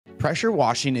Pressure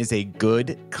washing is a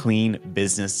good, clean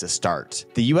business to start.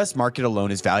 The US market alone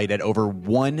is valued at over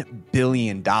 $1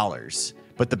 billion.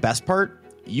 But the best part,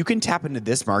 you can tap into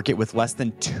this market with less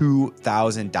than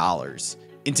 $2,000.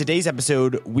 In today's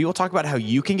episode, we will talk about how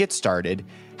you can get started,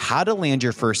 how to land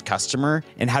your first customer,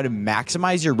 and how to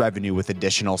maximize your revenue with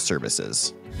additional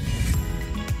services.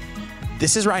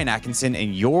 This is Ryan Atkinson,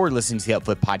 and you're listening to the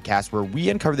UpFlip podcast, where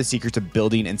we uncover the secrets of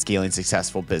building and scaling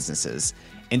successful businesses.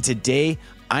 And today,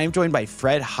 I'm joined by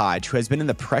Fred Hodge, who has been in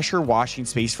the pressure washing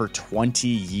space for 20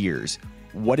 years.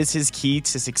 What is his key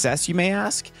to success, you may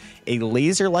ask? A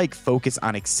laser-like focus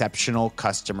on exceptional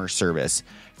customer service.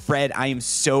 Fred, I am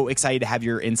so excited to have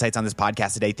your insights on this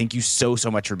podcast today. Thank you so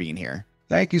much for being here.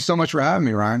 Thank you so much for having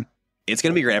me, Ryan. It's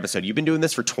going to be a great episode. You've been doing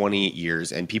this for 20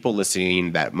 years, and people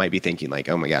listening that might be thinking like,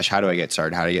 oh my gosh, how do I get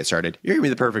started? How do I get started? You're going to be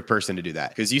the perfect person to do that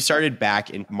because you started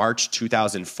back in March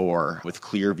 2004 with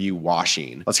Clearview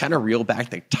Washing. Let's kind of reel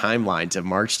back the timeline to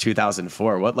March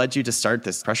 2004. What led you to start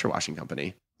this pressure washing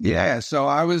company? Yeah, so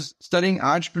I was studying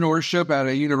entrepreneurship at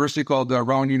a university called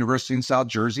Rowan University in South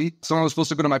Jersey. Someone was supposed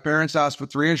to go to my parents' house for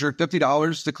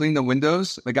 $350 to clean the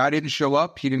windows. The guy didn't show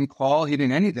up. He didn't call. He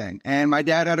didn't anything. And my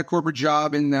dad had a corporate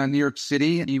job in New York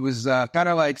City. He was kind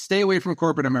of like, stay away from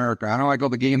corporate America. I don't like all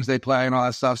the games they play and all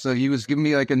that stuff. So he was giving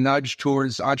me like a nudge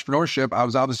towards entrepreneurship. I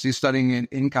was obviously studying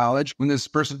in college. When this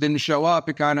person didn't show up,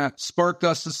 it kind of sparked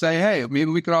us to say, hey, maybe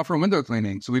we could offer window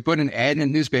cleaning. So we put an ad in a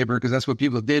newspaper because that's what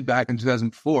people did back in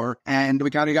 2004. And we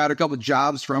kind of got a couple of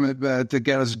jobs from it to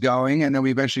get us going. And then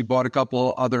we eventually bought a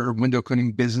couple other window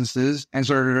cleaning businesses and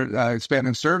started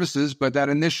expanding services. But that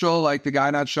initial, like the guy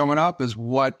not showing up is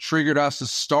what triggered us to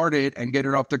start it and get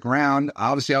it off the ground.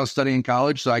 Obviously, I was studying in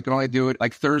college, so I could only do it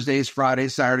like Thursdays,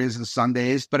 Fridays, Saturdays, and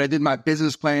Sundays. But I did my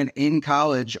business plan in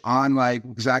college on like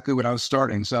exactly what I was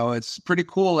starting. So it's pretty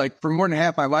cool. Like for more than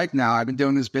half my life now, I've been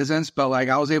doing this business, but like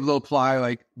I was able to apply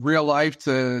like real life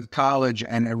to college,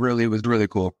 and it was really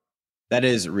cool. That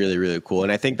is really, really cool.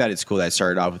 And I think that it's cool that it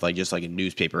started off with like just like a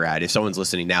newspaper ad. If someone's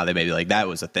listening now, they may be like, that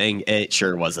was a thing. It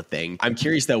sure was a thing. I'm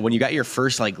curious though, when you got your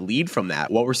first like lead from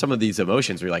that, what were some of these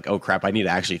emotions? Were you like, oh crap, I need to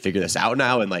actually figure this out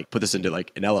now and like put this into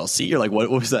like an LLC? Or like, what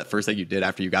was that first thing you did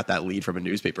after you got that lead from a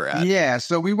newspaper ad? Yeah.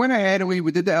 So we went ahead and we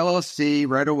did the LLC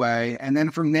right away. And then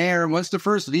from there, once the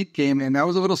first lead came in, that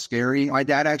was a little scary. My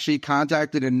dad actually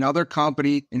contacted another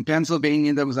company in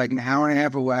Pennsylvania that was like an hour and a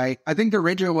half away. I think the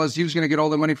arrangement was he was going to get all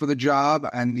the money for the job,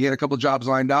 and he had a couple of jobs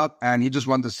lined up, and he just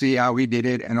wanted to see how we did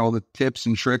it and all the tips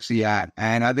and tricks he had.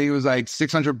 And I think it was like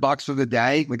 $600 for the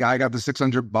day. The guy got the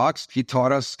 $600. He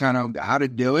taught us kind of how to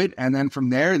do it. And then from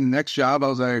there, the next job, I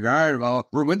was like, all right, well,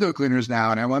 we're window cleaners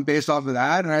now. And I went based off of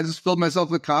that. And I just filled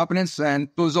myself with confidence. And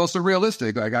it was also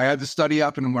realistic. Like I had to study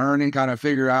up and learn and kind of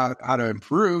figure out how to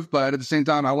improve. But at the same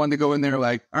time, I wanted to go in there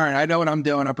like, all right, I know what I'm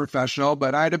doing. I'm professional,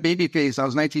 but I had a baby face. I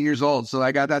was 19 years old. So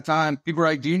like at that time, people were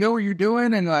like, do you know what you're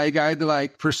doing? And like, I had to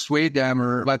like persuade them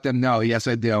or let them know, yes,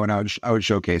 I do. And I would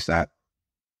showcase that.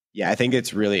 Yeah, I think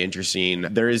it's really interesting.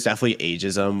 There is definitely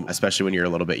ageism, especially when you're a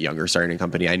little bit younger starting a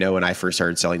company. I know when I first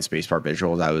started selling Spaceport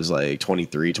visuals, I was like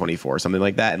 23, 24, something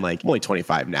like that. And like, I'm only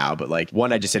 25 now, but like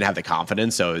one, I just didn't have the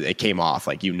confidence. So it came off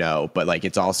like, but like,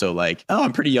 it's also like, oh,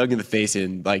 I'm pretty young in the face,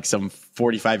 and like some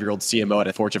 45-year-old CMO at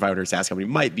a Fortune 500 SaaS company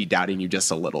might be doubting you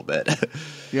just a little bit.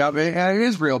 Yeah, it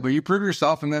is real, but you prove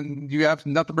yourself and then you have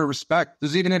nothing but respect.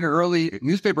 There's even an early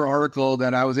newspaper article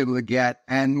that I was able to get,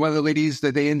 and one of the ladies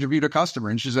that they interviewed a customer,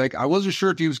 and she's like, I wasn't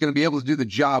sure if he was going to be able to do the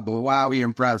job, but wow, he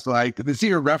impressed. Like, to see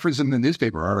a reference in the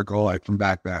newspaper article, like from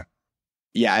back then.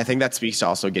 Yeah, I think that speaks to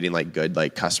also getting like good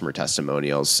like customer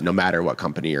testimonials, no matter what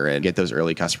company you're in. Get those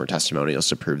early customer testimonials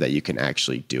to prove that you can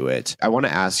actually do it. I want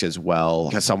to ask as well,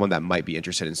 because someone that might be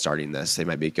interested in starting this, they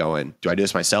might be going, do I do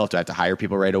this myself? Do I have to hire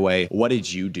people right away? What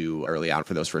did you do early on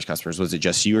for those first customers? Was it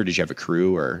just you, or did you have a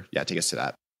crew? Or take us to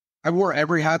that. I wore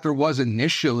every hat there was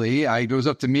initially. It was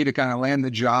up to me to kind of land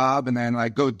the job and then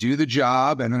like go do the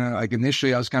job. And then like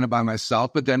initially I was kind of by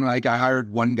myself, but then like I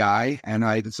hired one guy and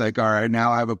it's like, all right,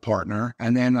 now I have a partner.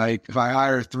 And then like if I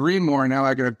hire three more, now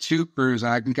I could have two crews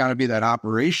and I can kind of be that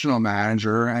operational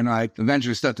manager. And I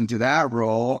eventually stepped into that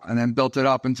role and then built it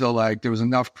up until like there was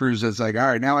enough crews that's like, all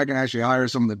right, now I can actually hire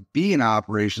someone to be an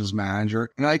operations manager.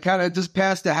 And I kind of just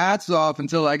passed the hats off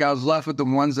until like I was left with the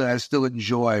ones that I still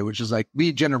enjoy, which is like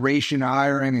lead generation preparation,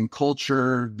 hiring, and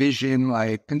culture, vision,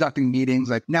 like conducting meetings.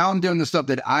 Like now I'm doing the stuff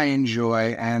that I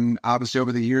enjoy. And obviously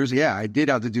over the years, yeah, I did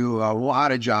have to do a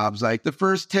lot of jobs. Like the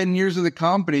first 10 years of the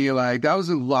company, like that was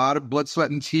a lot of blood,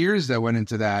 sweat, and tears that went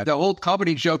into that. The whole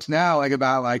company jokes now, like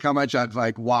about like how much I've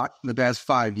like watched the past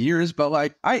 5 years, but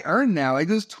like I earned now, like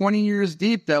this 20 years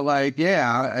deep that like,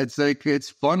 yeah, it's like, it's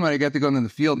fun when I get to go into the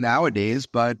field nowadays,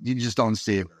 but you just don't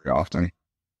see it very often.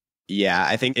 Yeah,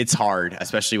 I think it's hard,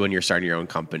 especially when you're starting your own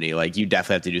company. Like you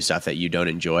definitely have to do stuff that you don't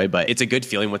enjoy, but it's a good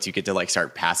feeling once you get to like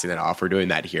start passing that off. We're doing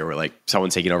that here where like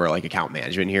someone's taking over like account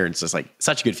management here. And it's just like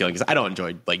such a good feeling because I don't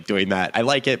enjoy like doing that. I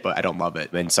like it, but I don't love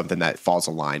it. And something that falls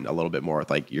in line a little bit more with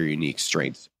like your unique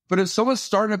strengths. But if someone's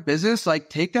starting a business, like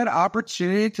take that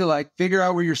opportunity to like figure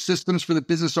out where your systems for the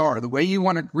business are, the way you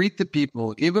want to greet the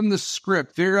people, give them the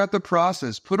script, figure out the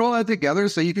process, put all that together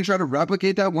so you can try to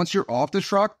replicate that once you're off the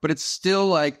truck, but it's still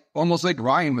like almost like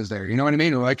Ryan was there, you know what I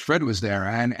mean? Or like Fred was there.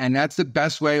 And that's the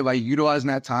best way of like utilizing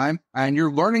that time. And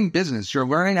you're learning business. You're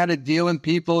learning how to deal with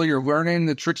people. You're learning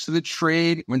the tricks of the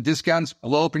trade. When discounts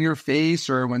blow up in your face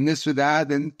or when this or that,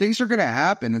 then things are going to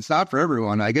happen. It's not for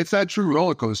everyone. Like it's that true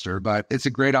roller coaster, but it's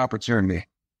a great opportunity.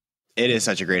 It is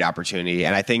such a great opportunity.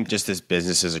 And I think just this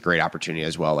business is a great opportunity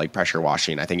as well, like pressure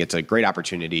washing. I think it's a great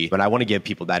opportunity, but I want to give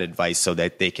people that advice so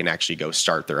that they can actually go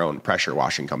start their own pressure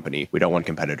washing company. We don't want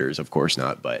competitors, of course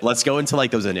not, but let's go into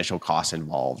like those initial costs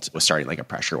involved with starting like a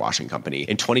pressure washing company.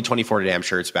 In 2024 today, I'm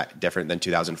sure it's different than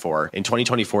 2004. In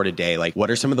 2024 today, like what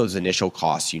are some of those initial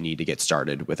costs you need to get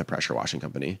started with a pressure washing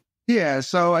company? Yeah,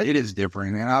 so it is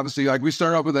different. And obviously, like we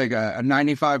started off with like a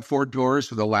 95 Ford Taurus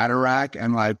with a ladder rack,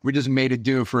 and like we just made it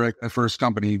do for a first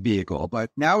company vehicle. But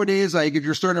nowadays, like if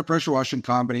you're starting a pressure washing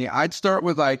company, I'd start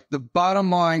with like the bottom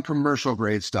line commercial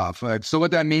grade stuff. Like, so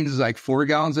what that means is like 4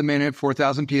 gallons a minute,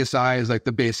 4,000 PSI is like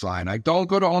the baseline. Like don't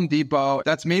go to Home Depot.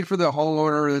 That's made for the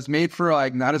homeowner. That's made for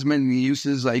like not as many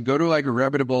uses. Like go to like a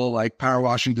reputable like power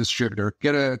washing distributor,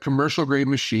 get a commercial grade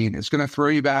machine. It's going to throw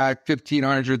you back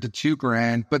 1,500 to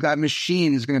 $2,000, but that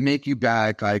machine is going to make you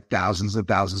back like thousands of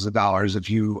dollars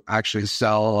if you actually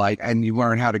sell like and you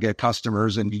learn how to get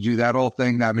customers and you do that whole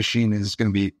thing. That machine is going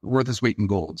to be worth its weight in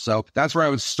gold. So that's where I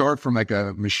would start from like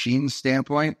a machine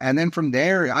standpoint. And then from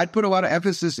there, I'd put a lot of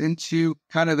emphasis into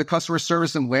kind of the customer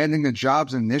service and landing the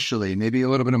jobs initially, maybe a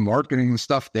little bit of marketing and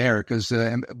stuff there because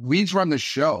leads run the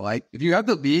show. Like if you have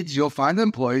the leads, you'll find the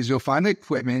employees, you'll find the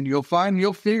equipment, you'll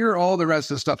figure all the rest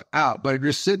of the stuff out. But if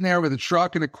you're sitting there with a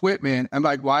truck and equipment, I'm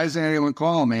like, why isn't anyone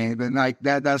calling me? Then like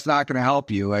that's not going to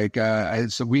help you. Like,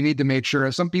 so we need to make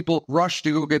sure. Some people rush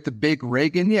to go get the big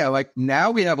rig. And yeah, like now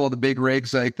we have all the big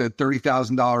rigs, like the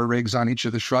 $30,000 rigs on each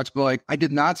of the trucks. But like, I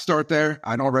did not start there.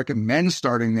 I don't recommend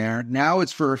starting there. Now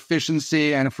it's for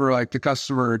efficiency and for like the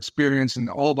customer experience and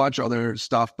a whole bunch of other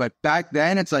stuff. But back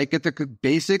then it's like, get the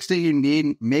basics that you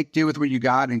need, make do with what you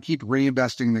got and keep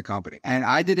reinvesting in the company. And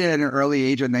I did it at an early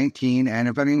age of 19. And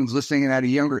if anyone's listening at a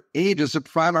younger age, it's a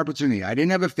prime opportunity. I didn't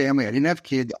have a family. I didn't have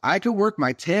kids. I could work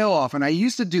my tail off. And I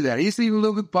used to do that. I used to even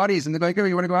live with buddies and they're like, oh,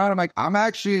 you want to go out? I'm like, I'm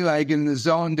actually like in the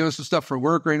zone doing some stuff for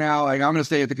work right now. Like I'm going to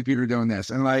stay at the computer doing this.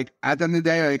 And like at the end of the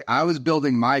day, like I was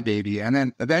building my baby. And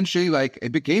then eventually like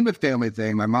it became a family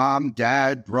thing. My mom,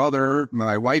 dad, brother,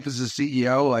 my wife is a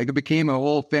CEO. Like it became a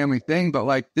whole family thing. But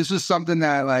like this was something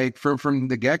that like from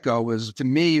the get-go was, to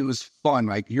me, it was fun.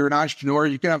 Like you're an entrepreneur,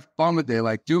 you can have fun with it.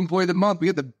 Like do employee of the month, we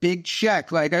get the big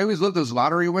check. Like I always love those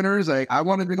lottery winners. Like I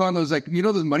wanted to go on those, like, you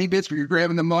know, those money bits where you're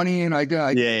grabbing the money and like,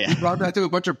 you brought that to a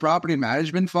bunch of property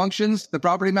management functions. The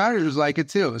property managers like it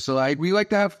too. So like we like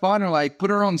to have fun and like put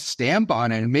our own stamp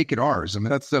on it and make it ours. I mean,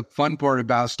 that's the fun part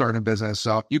about starting a business.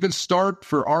 So you can start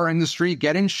for our industry,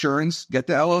 get insurance, get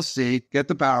the LLC, get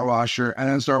the power washer, and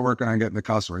then start working on getting the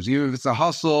customers. Even if it's a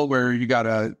hustle where you got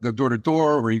to go door to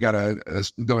door, where you got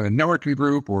to go in a networking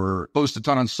group or post a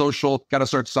ton on social, got to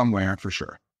start somewhere for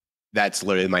sure. That's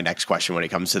literally my next question when it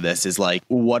comes to this is like,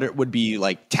 what it would be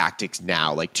like tactics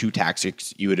now, like 2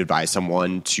 tactics you would advise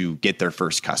someone to get their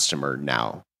first customer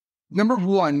now? Number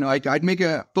one, like I'd make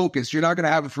a focus. You're not going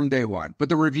to have it from day one, but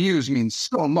the reviews mean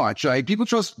so much. Like people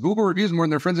trust Google reviews more than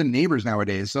their friends and neighbors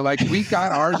nowadays. So like we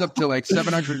got ours up to like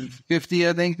 750,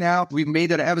 I think now. We've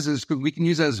made that emphasis because we can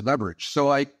use that as leverage. So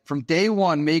like from day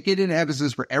one, make it an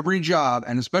emphasis for every job.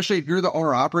 And especially if you're the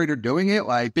owner operator doing it,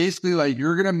 like basically like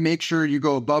you're going to make sure you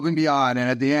go above and beyond. And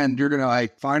at the end, you're going to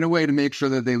like find a way to make sure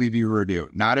that they leave you a review.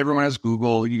 Not everyone has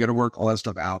Google. You got to work all that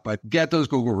stuff out, but get those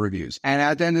Google reviews. And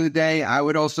at the end of the day, I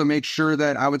would also make sure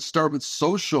that I would start with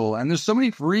social. And there's so many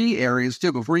free areas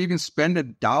too before you can spend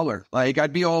 $1. Like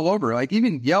I'd be all over. Like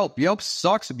even Yelp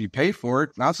sucks if you pay for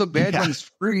it. Not so bad when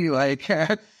it's free. Like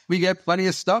we get plenty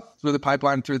of stuff through the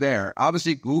pipeline through there.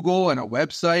 Obviously, Google and a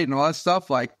website and all that stuff.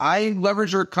 Like, I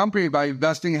leverage our company by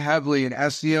investing heavily in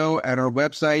SEO and our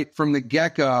website from the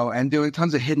get-go and doing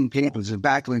tons of hidden pages and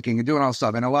backlinking and doing all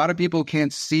stuff. And a lot of people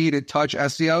can't see to touch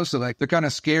SEO. So like, they're kind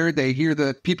of scared. They hear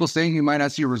the people saying you might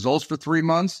not see results for 3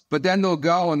 months, but then they'll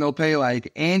go and they'll pay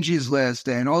like Angie's List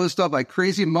and all this stuff, like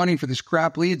crazy money for these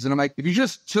crap leads. And I'm like, if you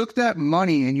just took that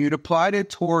money and you'd applied it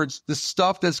towards the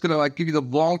stuff that's going to like give you the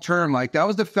long term, like that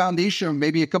was the foundation of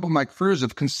maybe a couple of my careers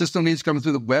of consistent leads coming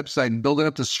through the website and building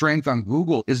up the strength on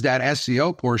Google, is that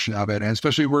SEO portion of it. And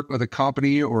especially working with a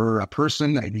company or a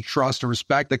person that you trust or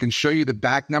respect that can show you the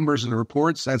back numbers and the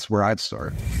reports, that's where I'd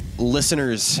start.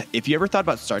 Listeners, if you ever thought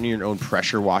about starting your own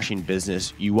pressure washing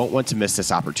business, you won't want to miss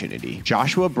this opportunity.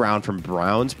 Joshua Brown from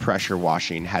Brown's Pressure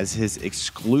Washing has his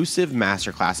exclusive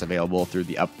masterclass available through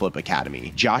the UpFlip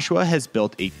Academy. Joshua has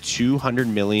built a $200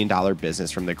 million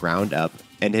business from the ground up,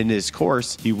 and in his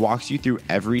course, he walks you through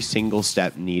every single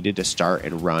step needed to start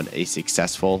and run a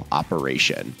successful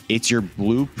operation. It's your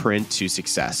blueprint to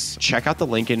success. Check out the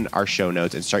link in our show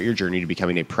notes and start your journey to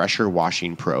becoming a pressure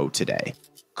washing pro today.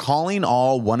 Calling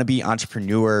all wannabe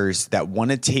entrepreneurs that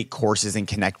want to take courses and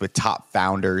connect with top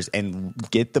founders and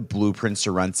get the blueprints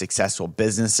to run successful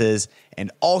businesses,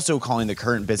 and also calling the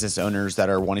current business owners that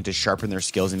are wanting to sharpen their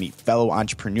skills and meet fellow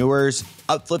entrepreneurs.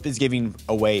 UpFlip is giving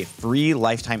away free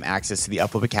lifetime access to the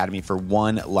UpFlip Academy for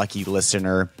one lucky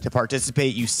listener. To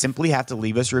participate, you simply have to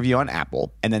leave us a review on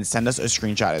Apple and then send us a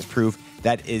screenshot as proof.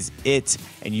 That is it.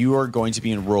 And you are going to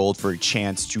be enrolled for a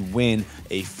chance to win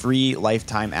a free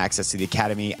lifetime access to the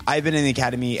Academy. I've been in the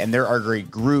Academy and there are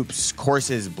great groups,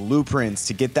 courses, blueprints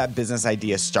to get that business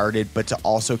idea started, but to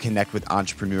also connect with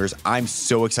entrepreneurs. I'm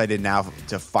so excited now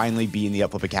to finally be in the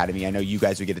UpFlip Academy. I know you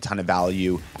guys would get a ton of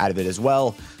value out of it as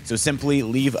well. So simply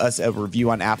leave us a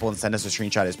review on Apple and send us a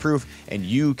screenshot as proof, and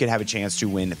you could have a chance to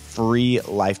win free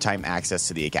lifetime access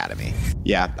to the Academy.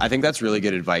 Yeah, I think that's really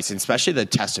good advice, and especially the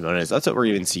testimonials. That's what we're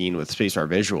even seeing with Spacebar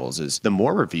Visuals, is the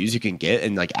more reviews you can get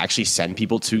and like actually send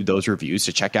people to those reviews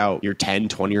to check out your 10,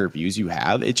 20 reviews you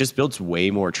have, it just builds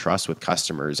way more trust with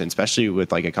customers. And especially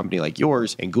with like a company like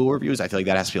yours and Google reviews, I feel like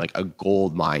that has to be like a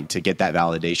gold mine to get that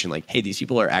validation. Like, hey, these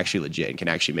people are actually legit and can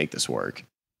actually make this work.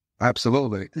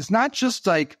 Absolutely. It's not just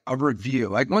like a review.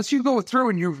 Like once you go through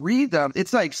and you read them,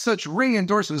 it's like such ring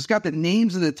endorsements. It's got the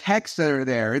names of the techs that are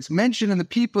there. It's mentioning the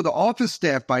people, the office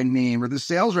staff by name or the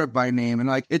sales rep by name. And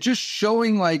like, it's just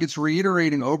showing like it's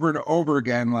reiterating over and over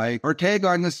again. Like our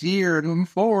tagline this year and moving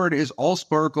forward is all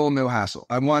sparkle, no hassle.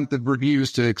 I want the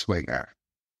reviews to explain that.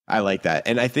 I like that.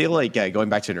 And I feel like going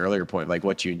back to an earlier point, like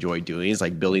what you enjoy doing is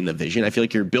like building the vision. I feel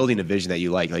like you're building a vision that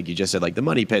you like you just said, like the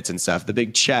money pits and stuff, the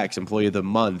big checks, employee of the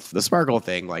month, the sparkle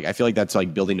thing. Like, I feel like that's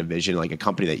like building a vision, like a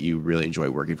company that you really enjoy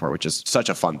working for, which is such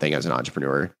a fun thing as an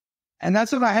entrepreneur. And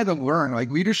that's what I had to learn. Like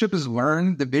leadership is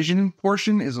learned. The vision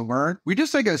portion is learned. We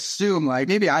just like assume, like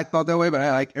maybe I thought that way, but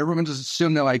I like everyone just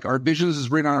assumed that like our vision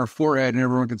is written on our forehead and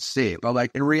everyone can see it. But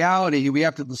like in reality, we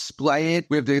have to display it.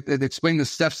 We have to explain the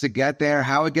steps to get there,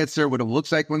 how it gets there, what it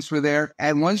looks like once we're there.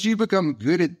 And once you become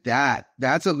good at that,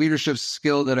 that's a leadership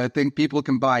skill that I think people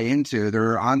can buy into.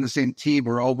 They're on the same team.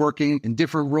 We're all working in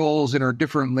different roles in our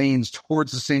different lanes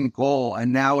towards the same goal.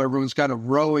 And now everyone's kind of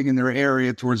rowing in their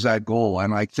area towards that goal.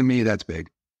 And like, to me, that's big.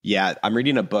 Yeah, I'm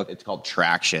reading a book. It's called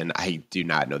Traction. I do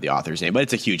not know the author's name, but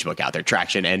it's a huge book out there,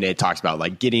 Traction. And it talks about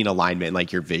like getting alignment,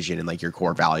 like your vision and like your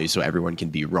core values so everyone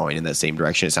can be rowing in the same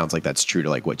direction. It sounds like that's true to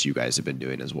like what you guys have been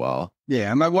doing as well.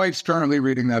 Yeah, and my wife's currently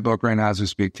reading that book right now as we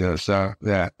speak too. So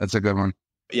yeah, that's a good one.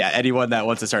 Yeah, anyone that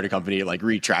wants to start a company, like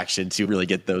read Traction to really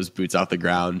get those boots off the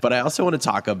ground. But I also want to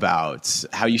talk about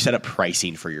how you set up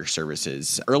pricing for your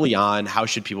services. Early on, how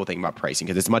should people think about pricing?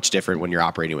 Because it's much different when you're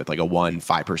operating with like a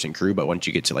 1-5 person crew. But once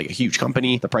you get to like a huge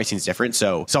company, the pricing is different.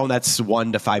 So someone that's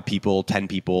 1 to 5 people, 10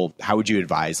 people, how would you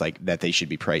advise like that they should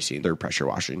be pricing their pressure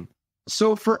washing?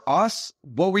 So for us,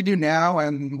 what we do now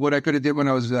and what I could have did when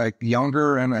I was like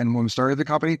younger and when we started the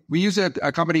company, we use a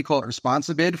company called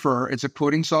Responsibid it's a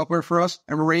quoting software for us.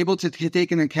 And we're able to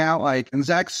take into account like an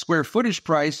exact square footage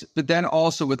price, but then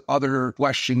also with other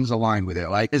questions aligned with it.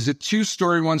 Like, is it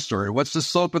 2-story, 1-story? What's the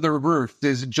slope of the roof?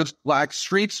 Is it just black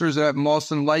streaks or is it have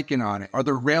moss and lichen on it? Are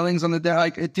there railings on the deck?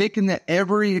 Like, taking into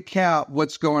every account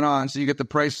what's going on so you get the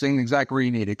pricing exactly where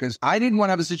you need it. Because I didn't want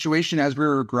to have a situation as we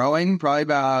were growing, probably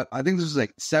about, I think this was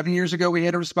like 7 years ago, we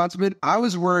had a response bid. I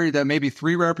was worried that maybe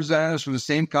 3 representatives from the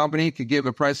same company could give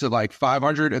a price of like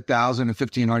 500, 1,000, and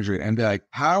 1,500 and be like,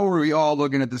 how are we all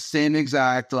looking at the same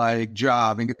exact like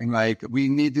job? And like, we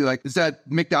need to like, it's that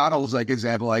McDonald's like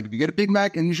example, like if you get a Big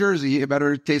Mac in New Jersey, it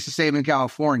better taste the same in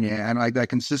California, and like that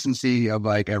consistency of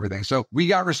like everything. So we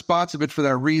got response bid for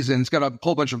that reason. It's got a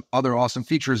whole bunch of other awesome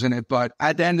features in it, but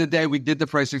at the end of the day, we did the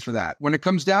pricing for that. When it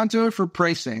comes down to it for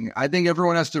pricing, I think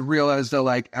everyone has to realize that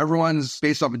like everyone's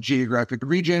based off a geographic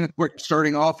region. We're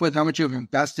starting off with how much you've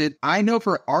invested. I know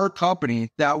for our company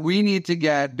that we need to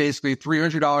get basically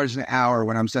 $300 an hour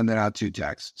when I'm sending out 2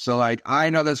 texts. So like, I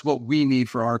know that's what we need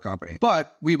for our company,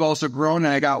 but we've also grown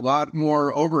and I got a lot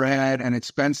more overhead and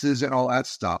expenses and all that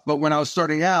stuff. But when I was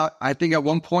starting out, I think at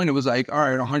one point it was like, all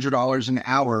right, $100 an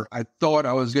hour. I thought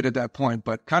I was good at that point,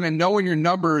 but kind of knowing your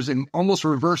numbers and almost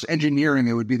reverse engineering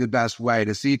it would be the best way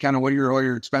to see kind of what all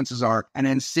your expenses are, and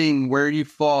then seeing where you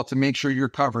fall to make sure you're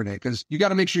covering it. Because you got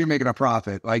to make sure you're making a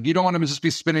profit. Like you don't want to just be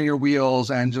spinning your wheels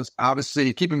and just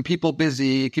obviously keeping people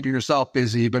busy, keeping yourself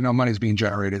busy, but no money's being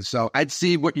generated. So I'd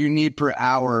see what you need per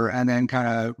hour and then kind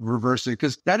of reverse it,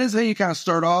 because that is how you kind of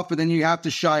start off, but then you have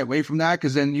to shy away from that,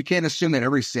 because then you can't assume that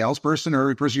every salesperson or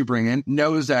every person you bring in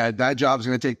knows that that job is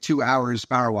going to take 2 hours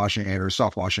power washing it or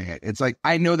soft washing it. It's like,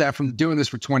 I know that from doing this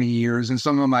for 20 years, and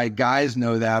some of my guys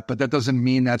know that, but that doesn't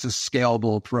mean that's a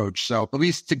scalable approach. So at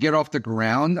least to get off the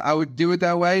ground, I would do it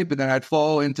that way, but then I'd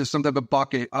fall into some type of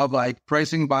bucket of like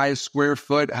pricing by square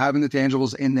foot, having the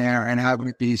tangibles in there and having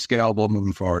it be scalable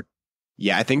moving forward.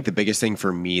 Yeah, I think the biggest thing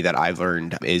for me that I've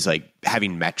learned is like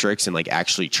having metrics and like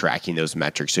actually tracking those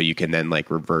metrics so you can then like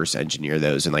reverse engineer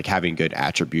those, and like having good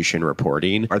attribution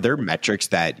reporting. Are there metrics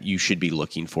that you should be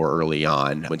looking for early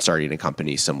on when starting a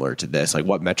company similar to this? Like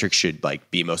what metrics should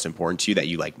like be most important to you that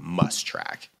you like must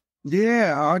track?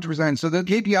 Yeah, 100%. So the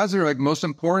KPIs are like most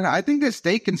important. I think they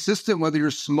stay consistent whether you're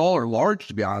small or large,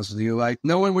 to be honest with you. Like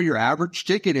knowing what your average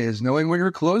ticket is, knowing what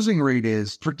your closing rate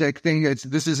is, protecting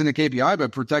this isn't a KPI,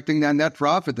 but protecting that net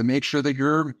profit to make sure that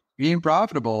you're being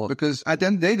profitable. Because at the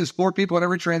end of the day, there's 4 people in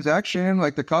every transaction.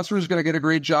 Like the customer is going to get a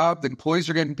great job. The employees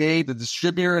are getting paid. The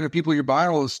distributor and the people you're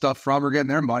buying all this stuff from are getting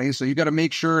their money. So you got to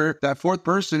make sure that 4th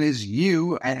person is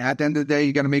you. And at the end of the day,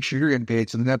 you got to make sure you're getting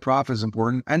paid. So the net profit is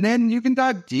important. And then you can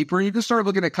dive deeper. You can start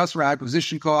looking at customer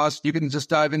acquisition costs. You can just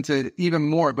dive into even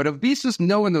more. But at least just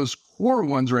knowing those core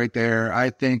ones right there, I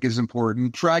think is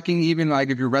important. Tracking even like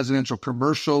if you're residential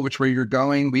commercial, which way you're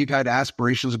going. We've had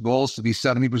aspirations and goals to be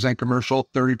 70% commercial,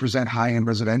 30% high-end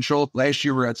residential. Last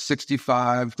year, we're at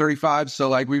 65, 35. So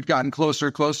like we've gotten closer.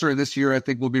 This year, I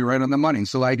think we'll be right on the money.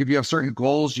 So like if you have certain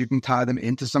goals, you can tie them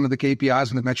into some of the KPIs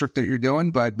and the metric that you're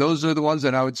doing. But those are the ones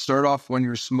that I would start off when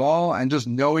you're small, and just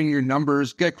knowing your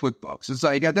numbers, get QuickBooks. It's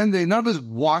like at the end of the day, none of us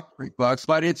want QuickBooks,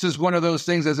 but it's just one of those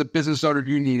things as a business owner,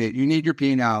 you need it. You need your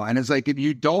P&L. And it's like, if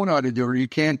you don't know how to do it or you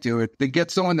can't do it, then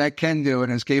get someone that can do it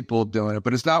and is capable of doing it.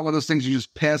 But it's not one of those things you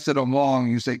just pass it along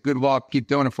and you say, good luck, keep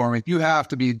doing it for me. You have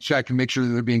to be checking, make sure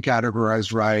that they're being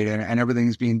categorized right and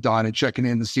everything's being done, and checking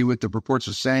in to see what the reports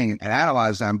are saying and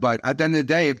analyze them. But at the end of the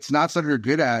day, if it's not something you're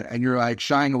good at and you're like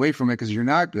shying away from it because you're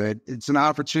not good, it's an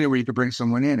opportunity where you can bring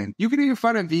someone in. And you can even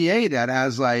find a VA that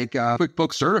has like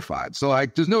QuickBooks certified. So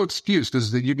like there's no excuse,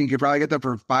 because you can probably get them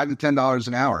for $5 to $10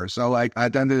 an hour. So like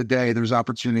at the end of the day, there's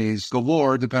opportunities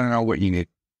galore depending on what you need.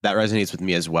 That resonates with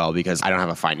me as well, because I don't have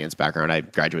a finance background. I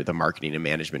graduated with a marketing and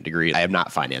management degree. I have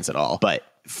not finance at all, but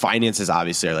finances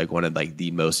obviously are like one of like the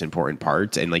most important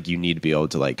parts. And like you need to be able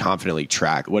to like confidently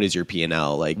track what is your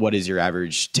P&L, like what is your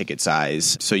average ticket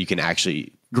size, so you can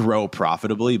actually grow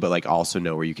profitably, but like also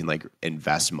know where you can like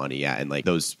invest money at and like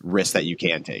those risks that you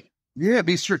can take. Yeah,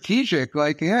 be strategic.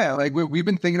 Like, yeah, like we've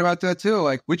been thinking about that too.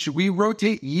 Like, which we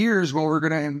rotate years when we're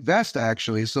going to invest,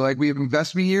 actually. So like we have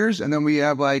investment years, and then we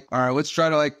have like, all right, let's try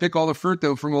to like pick all the fruit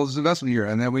though from all this investment year.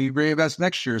 And then we reinvest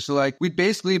next year. So like we've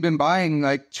basically been buying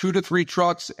like 2 to 3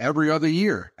 trucks every other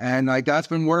year. And like that's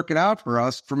been working out for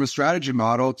us from a strategy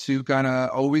model to kind of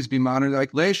always be monitored.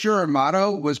 Like last year, our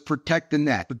motto was protect the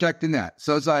net.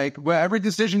 So it's like, well, every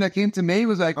decision that came to me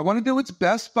was like, I want to do what's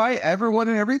best by everyone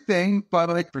and everything, but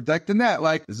like protect the net.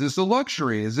 Like, is this a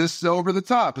luxury? Is this over the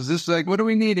top? Is this like, what do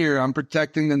we need here? I'm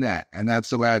protecting the net. And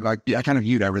that's the way I kind of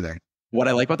viewed everything. What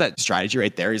I like about that strategy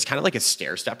right there is kind of like a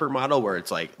stair stepper model, where it's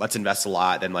like, let's invest a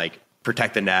lot, then like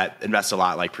protect the net, invest a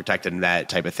lot, like protect the net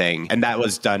type of thing. And that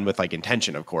was done with like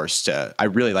intention, of course. I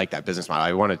really like that business model.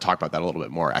 I want to talk about that a little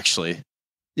bit more, actually.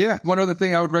 Yeah. One other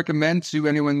thing I would recommend to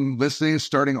anyone listening,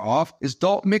 starting off, is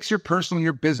don't mix your personal and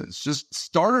your business. Just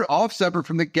start it off separate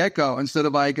from the get-go instead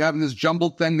of like having this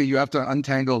jumbled thing that you have to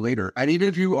untangle later. And even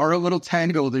if you are a little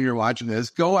tangled and you're watching this,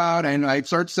 go out and like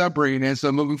start separating it.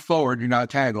 So moving forward, you're not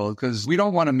tangled, because we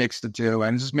don't want to mix the two,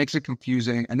 and it just makes it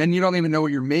confusing. And then you don't even know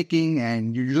what you're making,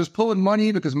 and you're just pulling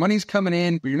money because money's coming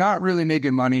in, but you're not really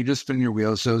making money, just spinning your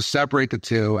wheels. So separate the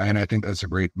two. And I think that's a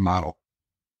great model.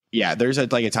 Yeah, there's a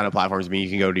ton of platforms. I mean, you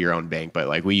can go to your own bank, but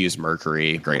like we use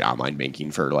Mercury, great online banking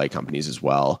for like companies as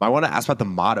well. I want to ask about the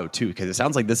motto too, because it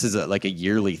sounds like this is like a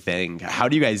yearly thing. How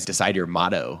do you guys decide your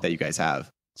motto that you guys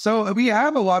have? So we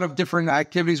have a lot of different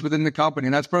activities within the company,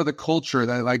 and that's part of the culture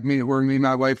that like me and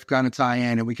my wife kind of tie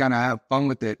in, and we kind of have fun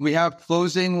with it. We have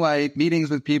closing like meetings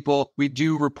with people. We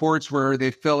do reports where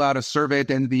they fill out a survey at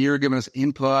the end of the year, giving us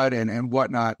input and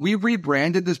whatnot. We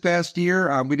rebranded this past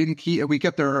year. We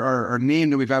kept our name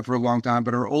that we've had for a long time,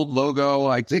 but our old logo,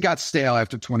 like, it got stale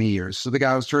after 20 years. So the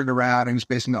guy was turned around and was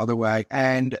facing the other way.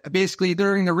 And basically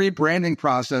during the rebranding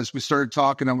process, we started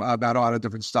talking about a lot of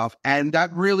different stuff. And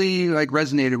that really like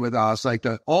resonated with us, like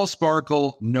the all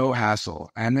sparkle, no hassle.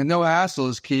 And the no hassle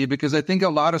is key, because I think a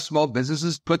lot of small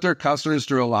businesses put their customers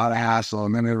through a lot of hassle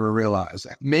and then never realize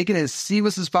that. Making it as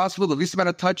seamless as possible, the least amount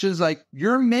of touches, like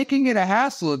you're making it a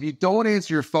hassle if you don't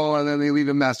answer your phone and then they leave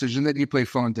a message and then you play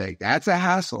phone tag. That's a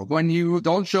hassle. When you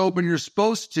don't show up when you're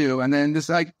supposed to, and then just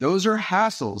like, those are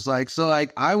hassles. Like, so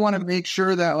like, I want to make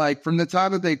sure that like from the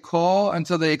time that they call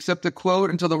until they accept the quote,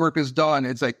 until the work is done,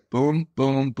 it's like boom,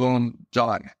 boom, boom,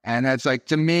 done. And that's like,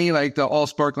 to me, like the all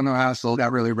sparkle, no hassle,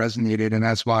 that really resonated. And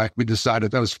that's why we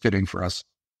decided that was fitting for us.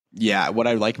 Yeah, what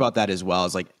I like about that as well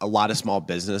is like a lot of small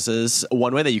businesses,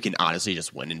 one way that you can honestly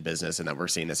just win in business, and that we're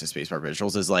seeing this at Spacebar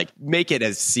Visuals, is like make it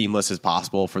as seamless as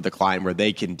possible for the client, where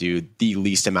they can do the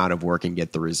least amount of work and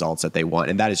get the results that they want.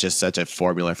 And that is just such a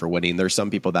formula for winning. There's some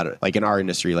people that are, like in our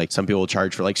industry, like some people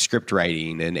charge for like script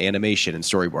writing and animation and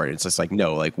storyboard. It's just like,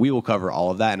 no, like we will cover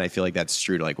all of that. And I feel like that's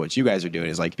true to like what you guys are doing,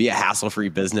 is like be a hassle-free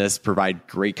business, provide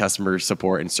great customer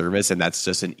support and service. And that's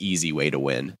just an easy way to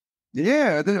win.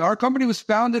 Yeah, our company was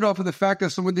founded off of the fact that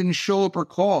someone didn't show up or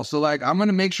call. So like, I'm going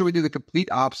to make sure we do the complete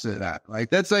opposite of that. Like,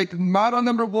 that's like model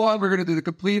number one. We're going to do the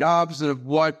complete opposite of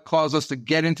what caused us to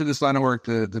get into this line of work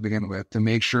to begin with, to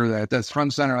make sure that that's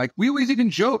front center. Like, we always even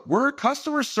joke, we're a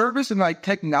customer service and like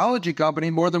technology company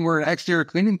more than we're an exterior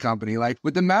cleaning company. Like,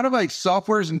 with the amount of like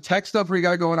softwares and tech stuff we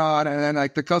got going on, and then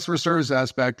like the customer service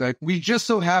aspect, like we just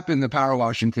so happen to power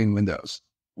wash and clean windows.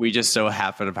 We just so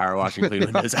happen to power wash and clean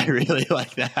windows. I really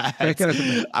like that.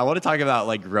 I want to talk about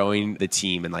like growing the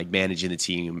team and like managing the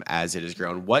team as it has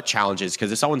grown. What challenges,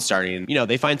 because if someone's starting, you know,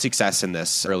 they find success in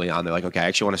this early on. They're like, okay, I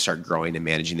actually want to start growing and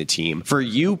managing the team. For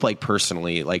you, like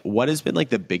personally, like what has been like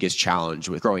the biggest challenge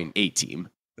with growing a team?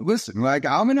 Listen, like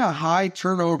I'm in a high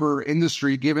turnover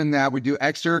industry, given that we do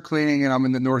exterior cleaning and I'm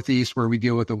in the Northeast where we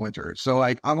deal with the winter. So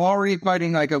like I'm already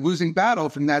fighting like a losing battle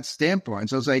from that standpoint.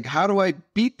 So it's like, how do I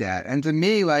beat that? And to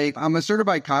me, like I'm a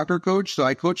certified Conquer coach. So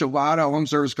I coach a lot of home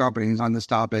service companies on this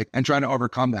topic and trying to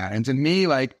overcome that. And to me,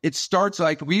 like it starts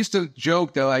like, we used to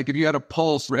joke that like if you had a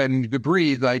pulse and you could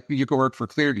breathe, like you could work for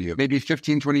Clearview. Maybe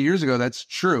 15, 20 years ago, that's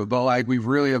true. But like we've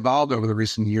really evolved over the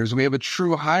recent years. And we have a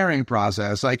true hiring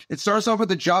process. Like it starts off with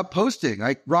the job posting.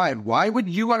 Like, Ryan, why would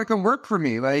you want to come work for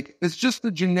me? Like, it's just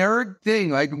the generic thing,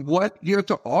 like what you have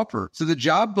to offer. So the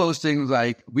job posting,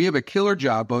 like we have a killer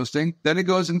job posting. Then it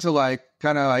goes into like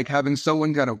kind of like having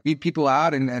someone kind of beat people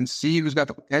out and see who's got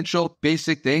the potential.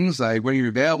 Basic things like when you're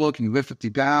available, can you lift 50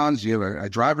 pounds? You have a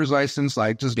driver's license,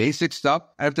 like just basic stuff.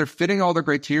 And if they're fitting all the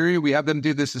criteria, we have them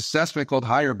do this assessment called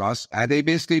Hire Bus. And they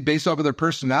basically, based off of their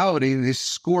personality, they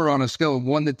score on a scale of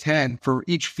 1 to 10 for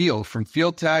each field, from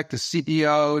field tech to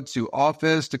CEO to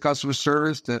office to customer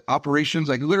service to operations,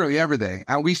 like literally everything.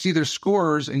 And we see their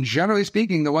scores, and generally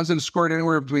speaking, the ones that have scored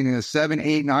anywhere between a 7,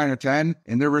 8, 9, or 10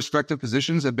 in their respective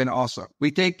positions have been awesome. We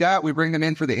take that, we bring them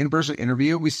in for the in-person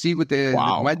interview. We see what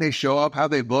when they show up, how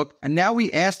they look. And now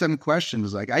we ask them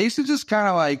questions. Like I used to just kind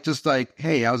of like,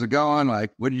 hey, how's it going?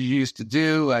 Like, what did you used to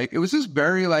do? Like, it was just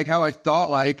very like how I thought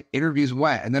like interviews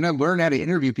went. And then I learned how to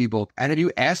interview people. And if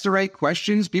you ask the right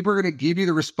questions, people are going to give you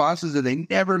the responses that they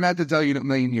never meant to tell you in a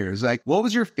million years. Like, what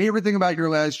was your favorite thing about your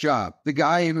last job? The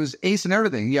guy was acing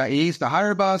everything. Yeah, he aced the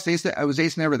Hire Bus, I was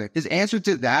acing everything. His answer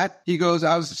to that, he goes,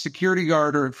 I was a security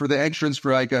guard for the entrance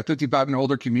for like $55 have an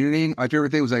older community. My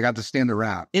favorite thing was I got to stand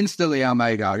around. Instantly, I'm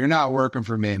like, oh, you're not working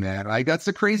for me, man. Like, that's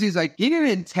the craziest. Like, he didn't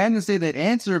intend to say that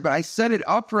answer, but I set it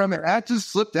up for him and that just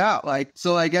slipped out. Like,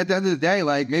 so like at the end of the day,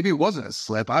 like maybe it wasn't a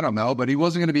slip. I don't know, but he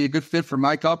wasn't going to be a good fit for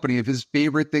my company if his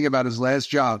favorite thing about his last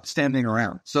job, standing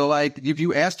around. So like, if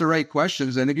you ask the right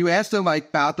questions and if you ask them like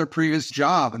about their previous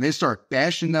job and they start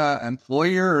bashing the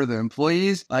employer or the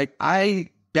employees, like I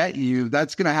bet you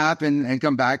that's going to happen and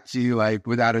come back to you like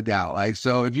without a doubt. Like,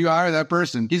 so if you hire that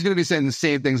person, he's going to be saying the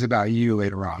same things about you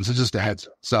later on. So just a heads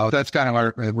up. So that's kind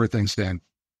of where things stand.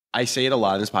 I say it a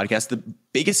lot in this podcast. The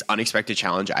biggest unexpected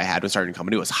challenge I had when starting a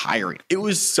company was hiring. It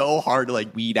was so hard to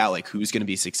like weed out like who's going to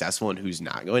be successful and who's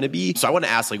not going to be. So I want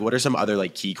to ask like, what are some other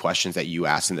like key questions that you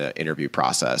ask in the interview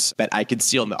process that I could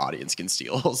steal and the audience can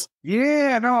steal?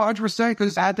 Yeah, no, 100%.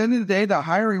 Because at the end of the day, the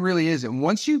hiring really is. And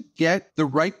once you get the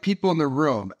right people in the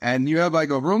room and you have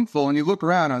like a room full and you look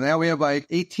around and now we have like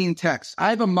 18 techs. I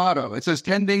have a motto. It says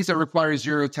 10 things that require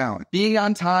zero talent. Being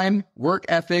on time, work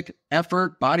ethic,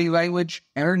 effort, body language,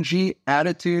 energy,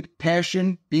 attitude, passion,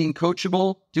 being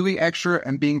coachable, doing extra,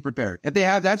 and being prepared. If they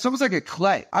have that, it's almost like a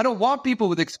clay. I don't want people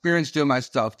with experience doing my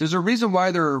stuff. There's a reason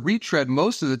why they're a retread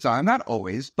most of the time, not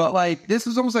always, but like this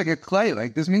is almost like a clay.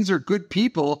 Like this means they're good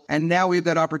people, and now we have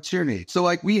that opportunity. So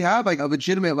like we have like a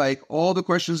legitimate, like all the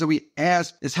questions that we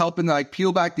ask is helping to like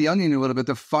peel back the onion a little bit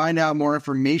to find out more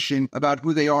information about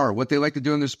who they are, what they like to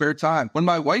do in their spare time. When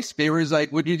my wife's favorite is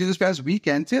like, what did you do this past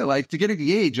weekend too? Like to get a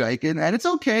gauge, like, and it's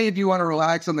okay if you want to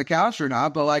relax on the couch or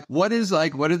not, but like, what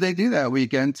did they do that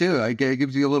weekend too? Like it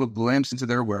gives you a little glimpse into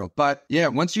their world. But yeah,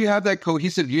 once you have that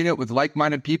cohesive unit with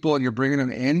like-minded people and you're bringing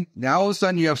them in, now all of a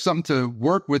sudden you have something to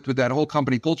work with that whole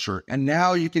company culture. And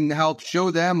now you can help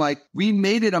show them like we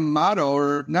made it a motto,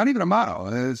 or not even a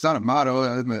motto. It's not a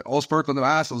motto. All sparkle no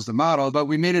hassle is the motto, but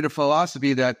we made it a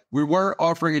philosophy that we were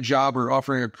offering a job or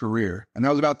offering a career. And that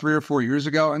was about 3 or 4 years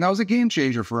ago. And that was a game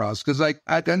changer for us. Cause like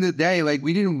at the end of the day, like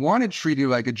we didn't want to treat it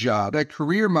like a job. That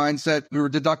career mindset, we were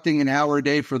deducting an hour a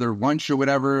day for their lunch or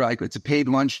whatever. Like it's a paid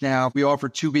lunch now. We offer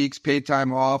 2 weeks paid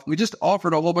time off. We just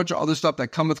offered a whole bunch of other stuff that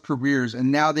come with careers.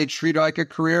 And now they treat it like a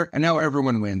career. And now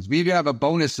everyone wins. We even have a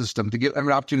bonus system to give them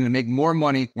an opportunity to make more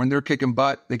money when they're kicking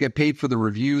butt. They get paid for the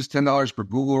reviews, $10 per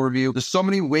Google review. There's so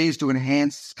many ways to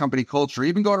enhance company culture.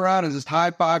 Even going around and just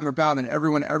high-fiving or pounding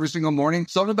everyone every single morning.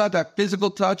 Something about that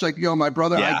physical touch, like, yo, my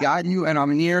brother, I got you and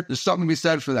I'm here. There's something to be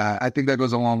said for that. I think that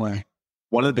goes a long way.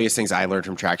 One of the biggest things I learned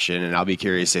from Traction, and I'll be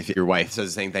curious if your wife says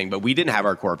the same thing, but we didn't have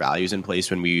our core values in place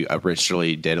when we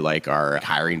originally did like our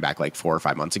hiring back like 4 or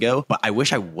 5 months ago. But I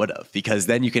wish I would have, because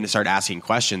then you can start asking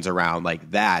questions around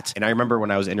like that. And I remember when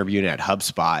I was interviewing at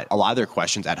HubSpot, a lot of their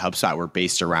questions at HubSpot were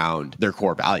based around their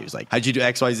core values. Like, how'd you do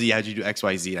XYZ? How'd you do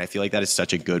XYZ? And I feel like that is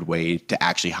such a good way to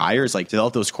actually hire, is like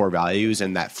develop those core values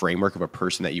and that framework of a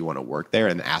person that you want to work there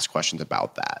and ask questions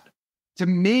about that. To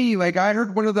me, like I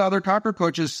heard one of the other Conquer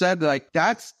coaches said, like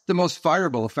that's the most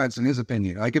fireable offense in his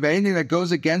opinion. Like if anything that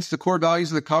goes against the core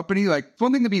values of the company, like it's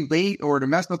one thing to be late or to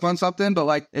mess up on something, but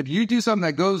like if you do something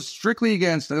that goes strictly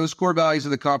against those core values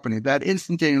of the company, that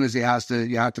instantaneously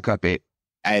you have to cut bait.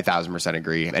 I 1,000%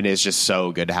 agree. And it's just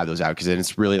so good to have those out, because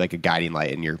it's really like a guiding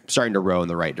light and you're starting to row in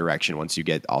the right direction once you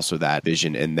get also that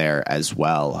vision in there as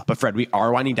well. But Fred, we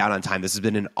are winding down on time. This has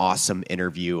been an awesome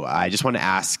interview. I just want to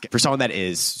ask, for someone that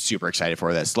is super excited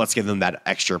for this, let's give them that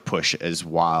extra push as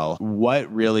well.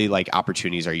 What really like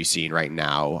opportunities are you seeing right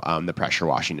now, the pressure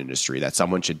washing industry, that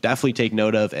someone should definitely take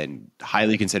note of and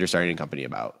highly consider starting a company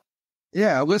about?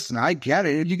 Yeah, listen, I get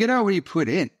it. You get out what you put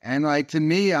in. And like, to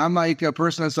me, I'm like a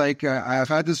person that's like, I've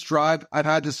had this drive, I've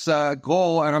had this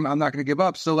goal, and I'm not going to give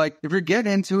up. So like, if you're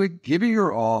getting into it, give it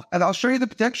your all. And I'll show you the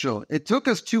potential. It took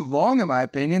us too long, in my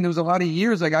opinion. There was a lot of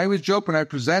years. Like I always joke when I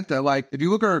present that, like, if you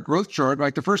look at our growth chart,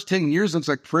 like the first 10 years, it's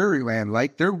like prairie land.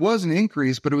 Like there was an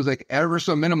increase, but it was like ever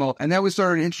so minimal. And then we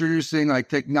started introducing like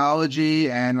technology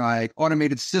and like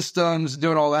automated systems,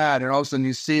 doing all that. And all of a sudden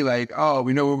you see like, oh,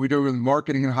 we know what we do with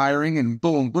marketing and hiring. And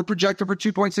boom, we're projected for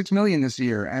 2.6 million this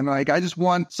year. And like, I just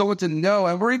want someone to know,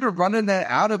 and we're even running that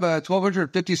out of a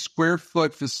 1,250 square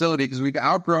foot facility because we've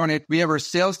outgrown it. We have our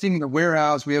sales team in the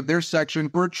warehouse. We have their section.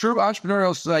 We're a true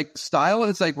entrepreneurial like style.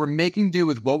 It's like we're making do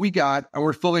with what we got and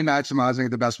we're fully maximizing it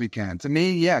the best we can. To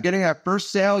me, yeah, getting that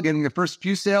first sale, getting the first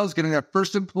few sales, getting that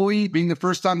first employee, being the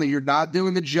first time that you're not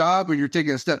doing the job or you're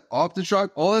taking a step off the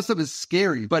truck, all that stuff is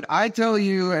scary. But I tell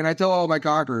you, and I tell all my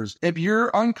conquerors, if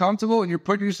you're uncomfortable and you're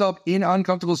putting yourself in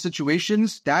uncomfortable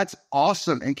situations, that's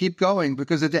awesome. And keep going,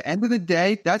 because at the end of the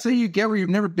day, that's how you get where you've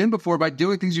never been before, by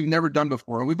doing things you've never done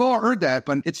before. And we've all heard that,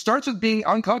 but it starts with being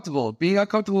uncomfortable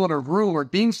in a room or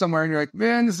being somewhere and you're like,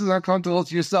 man, this is uncomfortable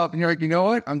to yourself. And you're like, you know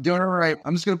what? I'm doing it right.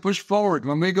 I'm just going to push forward.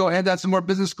 I'm going to go hand out some more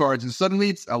business cards. And suddenly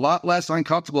it's a lot less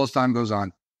uncomfortable as time goes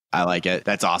on. I like it.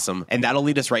 That's awesome. And that'll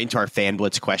lead us right into our Fan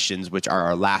Blitz questions, which are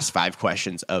our last 5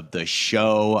 questions of the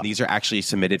show. These are actually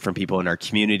submitted from people in our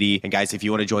community. And guys, if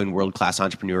you want to join world-class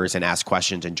entrepreneurs and ask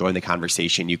questions and join the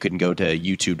conversation, you can go to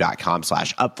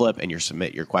youtube.com/UpFlip and you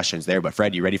submit your questions there. But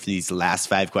Fred, you ready for these last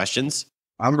 5 questions?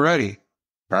 I'm ready.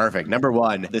 Perfect. Number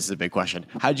 1, this is a big question.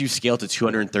 How did you scale to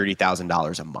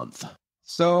 $230,000 a month?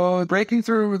 So breaking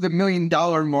through the $1 million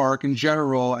mark in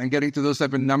general and getting to those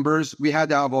type of numbers, we had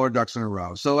to have all our ducks in a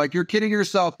row. So like, you're kidding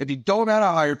yourself if you don't know how to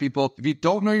hire people, if you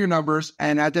don't know your numbers,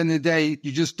 and at the end of the day,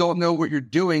 you just don't know what you're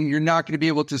doing, you're not going to be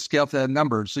able to scale to that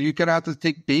number. So you're going to have to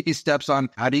take baby steps on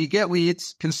how do you get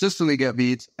leads, consistently get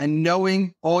leads, and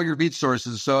knowing all your lead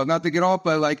sources. So not to get off,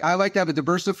 but like, I like to have a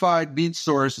diversified lead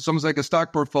source. It's almost like a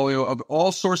stock portfolio of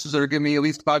all sources that are giving me at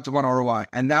least 5 to 1 ROI.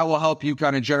 And that will help you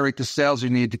kind of generate the sales you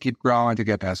need to keep growing to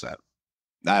get past that.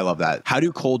 I love that. How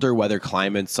do colder weather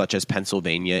climates such as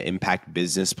Pennsylvania impact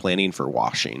business planning for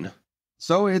washing?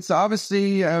 So it's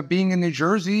obviously being in New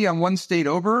Jersey, I'm one state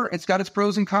over, it's got its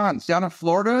pros and cons. Down in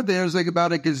Florida, there's like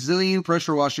about a gazillion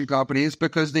pressure washing companies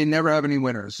because they never have any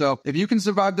winters. So if you can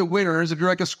survive the winters, if you're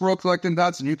like a squirrel collecting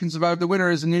nuts and you can survive the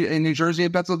winters in New Jersey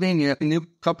and Pennsylvania, new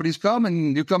companies come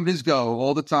and new companies go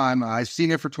all the time. I've seen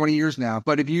it for 20 years now.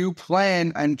 But if you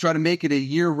plan and try to make it a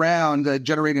year round,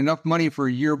 generate enough money for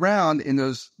a year round in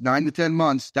those 9 to 10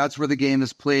 months, that's where the game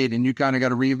is played. And you kind of got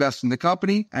to reinvest in the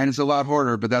company. And it's a lot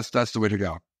harder, but that's the way to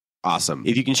go. Awesome.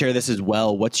 If you can share this as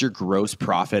well, what's your gross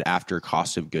profit after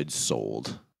cost of goods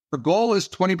sold? The goal is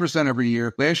 20% every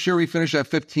year. Last year, we finished at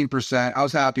 15%. I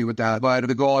was happy with that, but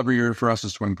the goal every year for us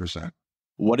is 20%.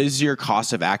 What is your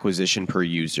cost of acquisition per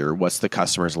user? What's the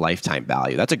customer's lifetime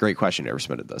value? That's a great question. Never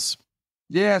submitted this.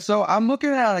 Yeah, so I'm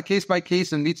looking at a case by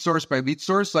case and lead source by lead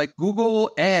source. Like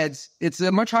Google Ads, it's a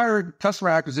much higher customer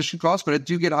acquisition cost, but I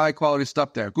do get high quality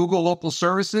stuff there. Google Local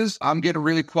Services, I'm getting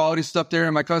really quality stuff there,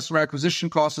 and my customer acquisition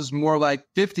cost is more like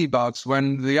 $50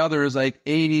 when the other is like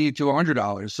 $80 to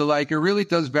 $100. So like, it really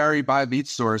does vary by lead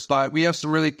source, but we have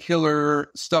some really killer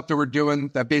stuff that we're doing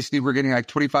that basically we're getting like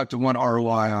 25 to 1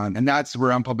 ROI on. And that's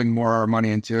where I'm pumping more of our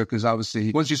money into, because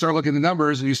obviously once you start looking at the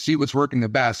numbers and you see what's working the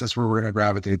best, that's where we're going to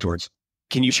gravitate towards.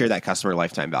 Can you share that customer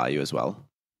lifetime value as well?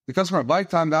 The customer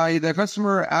lifetime value, the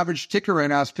customer average ticket right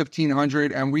now is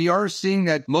 $1,500. And we are seeing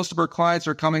that most of our clients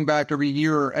are coming back every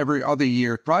year or every other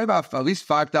year, probably about at least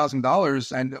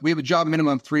 $5,000. And we have a job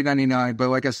minimum of $399. But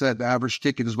like I said, the average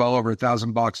ticket is well over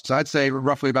 $1,000. So I'd say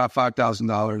roughly about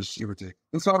 $5,000, give or take.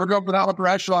 That's why we're going for the upper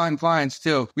echelon clients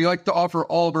too. We like to offer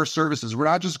all of our services. We're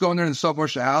not just going there and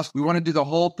self-wash the house. We want to do the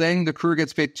whole thing. The crew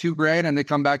gets paid $2,000 and they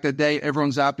come back that day.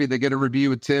 Everyone's happy. They get a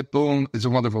review, a tip. Boom. It's a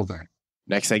wonderful thing.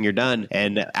 Next thing you're done.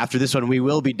 And after this one, we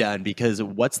will be done, because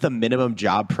what's the minimum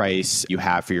job price you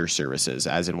have for your services?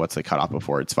 As in, what's the cutoff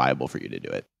before it's viable for you to do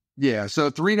it? Yeah, so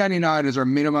 $399 is our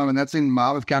minimum, and that's in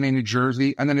Monmouth County, New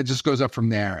Jersey, and then it just goes up from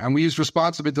there. And we use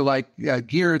Responsive to like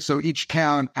gear it so each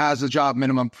count has a job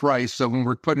minimum price. So when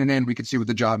we're putting it in, we can see what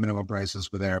the job minimum price is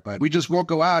for there. But we just won't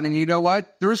go out. And you know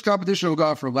what? There is competition will go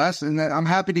out for less, and I'm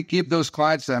happy to keep those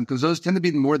clients then, because those tend to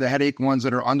be more the headache ones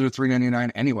that are under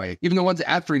 $399 anyway. Even the ones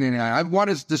at $399, I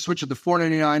wanted to switch it to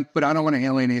 $499, but I don't want to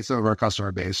alienate some of our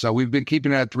customer base. So we've been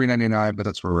keeping it at $399, but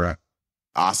that's where we're at.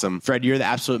 Awesome. Fred, you're the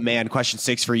absolute man. Question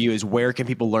 6 for you is, where can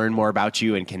people learn more about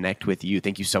you and connect with you?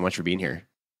 Thank you so much for being here.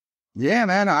 Yeah,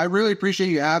 man, I really appreciate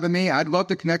you having me. I'd love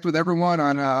to connect with everyone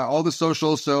on all the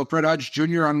socials. So Fred Hodges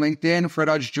Jr. on LinkedIn, Fred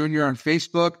Hodges Jr. on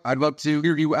Facebook. I'd love to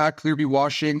hear you at Clearview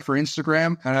Washing for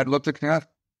Instagram, and I'd love to connect.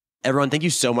 Everyone, thank you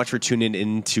so much for tuning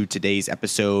into today's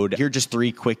episode. Here are just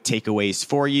 3 quick takeaways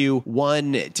for you.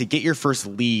 1, to get your first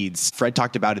leads. Fred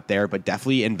talked about it there, but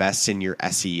definitely invest in your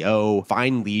SEO.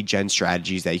 Find lead gen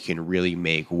strategies that you can really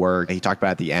make work. He talked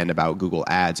about at the end about Google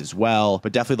Ads as well,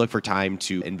 but definitely look for time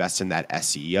to invest in that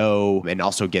SEO and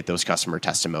also get those customer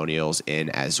testimonials in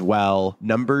as well.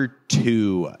 Number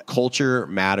 2, culture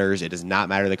matters. It does not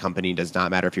matter the company. It does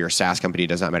not matter if you're a SaaS company. It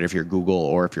does not matter if you're Google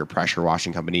or if you're a pressure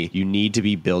washing company. You need to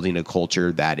be building a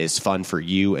culture that is fun for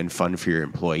you and fun for your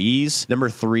employees. Number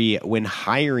 3, when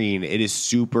hiring, it is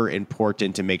super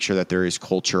important to make sure that there is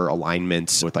culture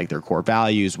alignments with like their core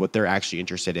values, what they're actually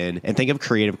interested in, and think of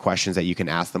creative questions that you can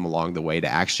ask them along the way to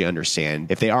actually understand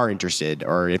if they are interested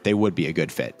or if they would be a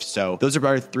good fit. So those are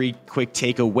our 3 quick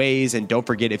takeaways. And don't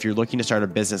forget, if you're looking to start a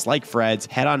business like Fred's,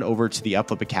 head on over over to the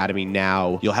UpFlip Academy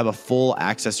now, you'll have a full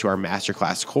access to our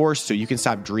masterclass course so you can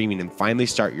stop dreaming and finally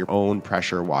start your own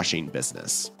pressure washing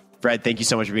business. Fred, thank you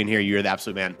so much for being here. You're the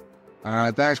absolute man. All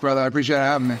right. Thanks, brother. I appreciate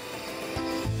having me.